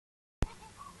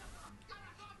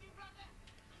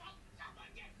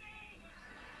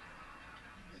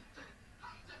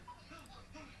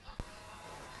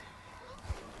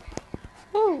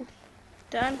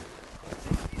Done.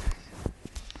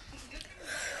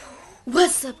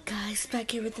 What's up, guys?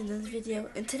 Back here with another video,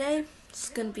 and today it's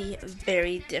gonna be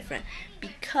very different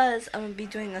because I'm gonna be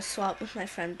doing a swap with my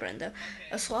friend Brenda.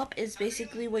 A swap is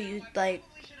basically where you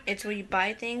it's where you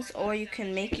buy things, or you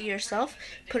can make it yourself.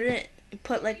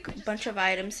 Put like a bunch of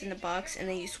items in a box, and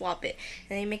then you swap it,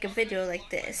 and then you make a video like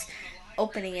this,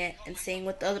 opening it and saying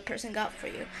what the other person got for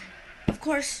you. Of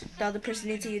course, the other person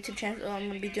needs a YouTube channel, so I'm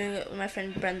gonna be doing it with my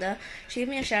friend Brenda. She gave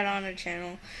me a shout out on her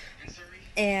channel,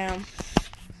 and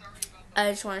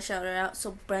I just want to shout her out.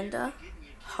 So Brenda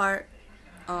Heart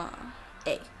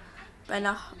A.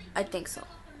 Brenda, I think so.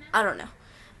 I don't know.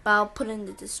 But I'll put it in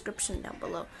the description down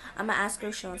below. I'm going to ask her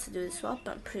if she wants to do the swap,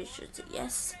 but I'm pretty sure it's a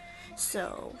yes.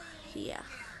 So, yeah.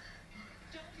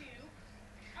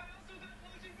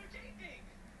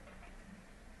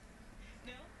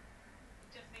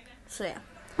 So, yeah.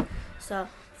 So,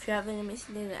 if you're having an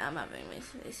amazing day, then I'm having an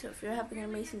amazing day. So, if you're having an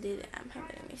amazing day, then I'm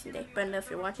having an amazing day. Brenda, if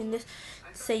you're watching this,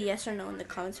 say yes or no in the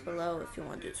comments below if you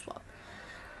want to do the swap.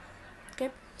 Okay?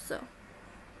 So,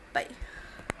 bye.